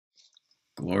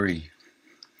Glory.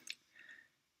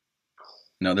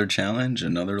 Another challenge,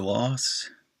 another loss.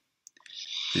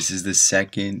 This is the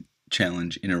second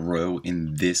challenge in a row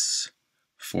in this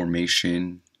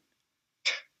formation.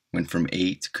 Went from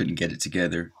 8, couldn't get it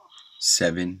together.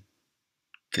 7,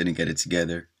 couldn't get it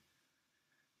together.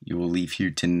 You will leave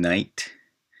here tonight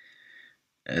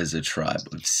as a tribe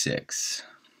of 6.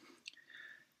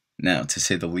 Now, to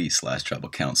say the least, last tribal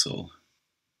council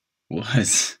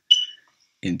was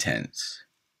intense.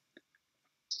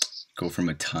 Go from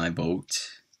a tie vote,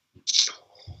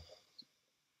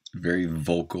 very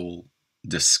vocal,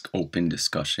 open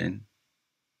discussion,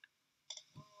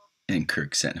 and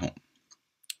Kirk sent home.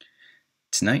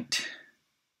 Tonight,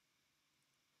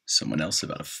 someone else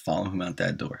about to follow him out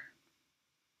that door.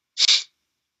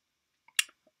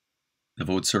 The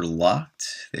votes are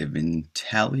locked. They've been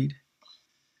tallied.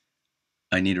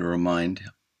 I need to remind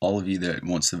all of you that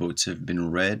once the votes have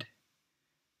been read,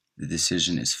 the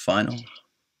decision is final.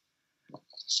 The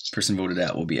person voted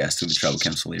out will be asked to the tribal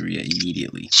council area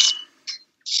immediately.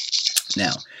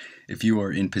 Now, if you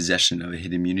are in possession of a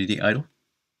hidden immunity idol,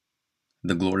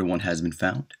 the glory one has been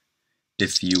found.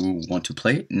 If you want to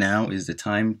play it, now is the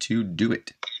time to do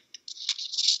it.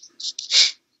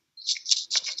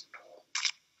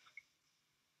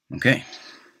 Okay.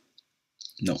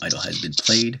 No idol has been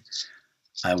played.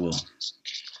 I will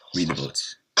read the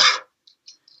votes.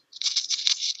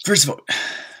 First vote,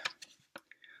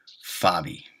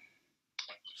 Fabi.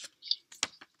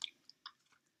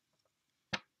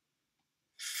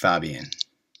 Fabian.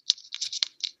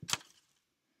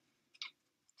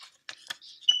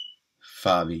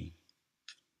 Fabi.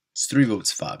 It's 3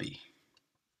 votes, Fabi.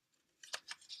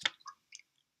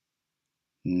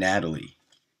 Natalie.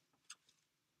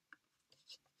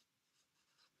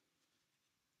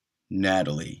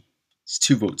 Natalie. It's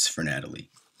 2 votes for Natalie.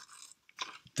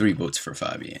 3 votes for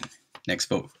Fabian. Next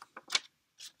vote.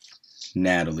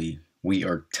 Natalie. We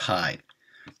are tied.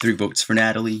 3 votes for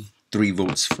Natalie. 3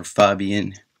 votes for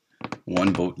Fabian.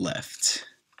 1 vote left.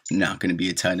 Not going to be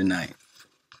a tie tonight.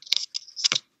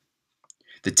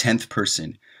 The 10th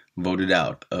person voted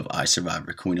out of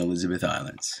iSurv1vor Queen Elizabeth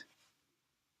Islands.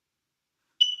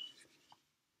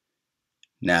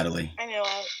 Natalie. I know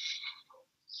it.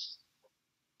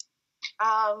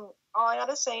 All I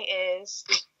gotta say is,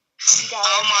 you guys,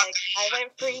 I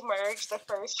went free merge the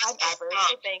first time ever,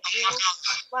 so thank you.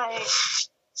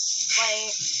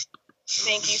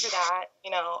 Thank you for that.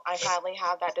 You know, I finally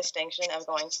have that distinction of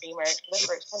going free merge for the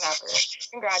first time ever.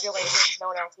 Congratulations, no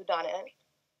one else has done it.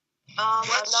 I'm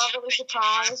not really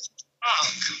surprised.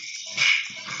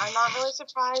 I'm not really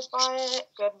surprised by it.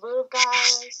 Good move,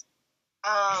 guys.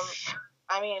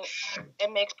 I mean,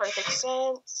 it makes perfect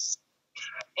sense.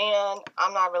 And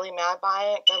I'm not really mad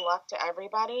by it. Good luck to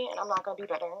everybody, and I'm not going to be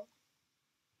bitter.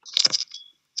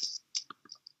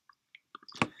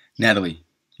 Natalie,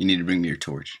 you need to bring me your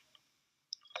torch.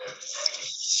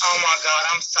 Oh my god,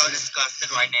 I'm so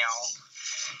disgusted right now.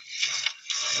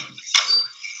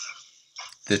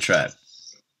 The tribe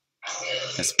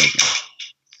has spoken.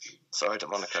 Sorry,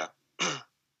 Monica.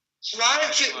 Why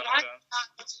did you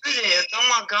do this? Oh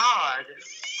my god.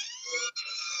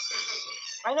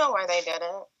 I know why they did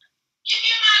it.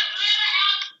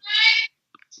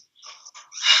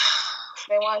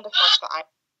 They wanted to flush the ice.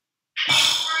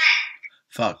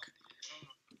 Fuck.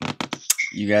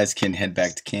 You guys can head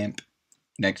back to camp.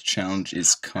 Next challenge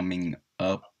is coming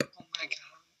up. Oh my god.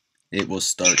 It will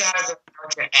start. You guys are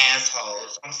fucking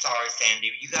assholes. I'm sorry,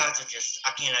 Sandy. You guys are just,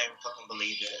 I can't even fucking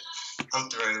believe it. I'm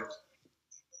through.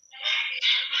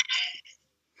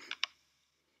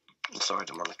 I'm sorry,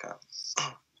 Monica.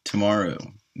 Tomorrow,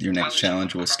 your next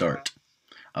challenge will start.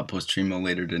 I'll post Trimo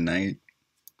later tonight.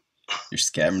 Your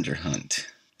scavenger hunt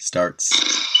starts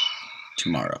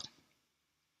tomorrow.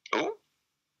 Oh.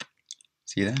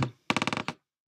 See you then.